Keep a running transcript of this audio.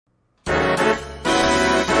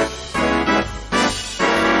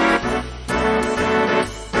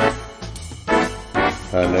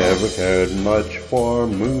I never cared much for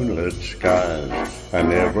moonlit skies. I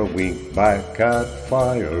never winked back at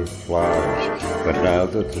fireflies. But now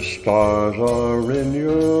that the stars are in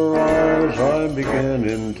your eyes, I'm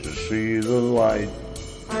beginning to see the light.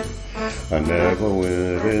 I never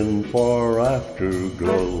went in for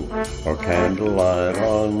afterglow or candlelight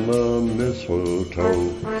on the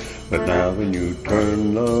mistletoe. But now when you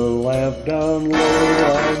turn the lamp down low,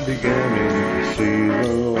 I'm beginning to see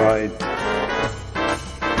the light.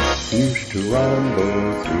 Used to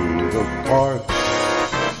ramble through the park,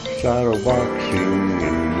 shadow boxing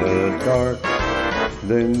in the dark.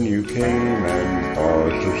 Then you came and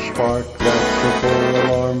caused a spark. That's a full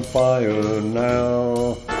alarm fire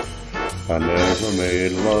now. I never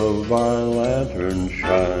made love by lantern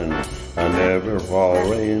shine. I never saw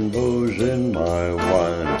rainbows in my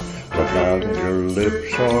wine. But now that your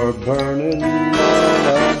lips are burning mine,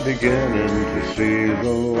 I'm beginning to see the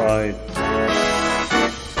light.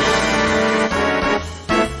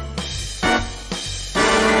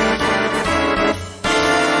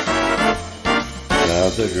 Now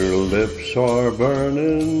that your lips are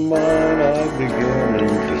burning mine, I'm beginning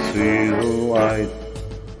to see the light.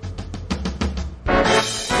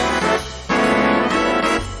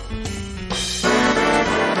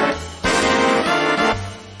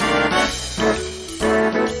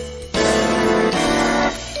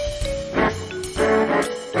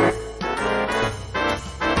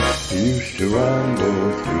 Used to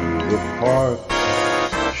ramble through the park,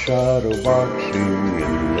 shadow boxing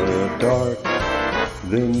in the dark.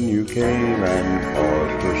 Then you came and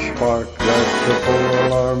caused a spark. That's a full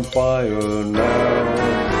alarm fire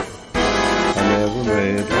now. I never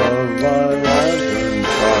made love by lantern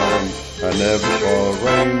shine. I never saw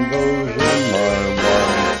rainbows in my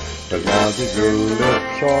wine. But now that your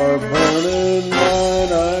lips are burning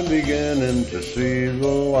mine, I'm beginning to see the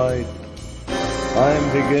light. I'm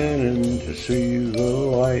beginning to see the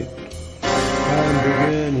light. I'm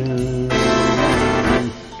beginning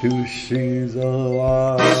to see the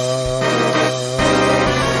light.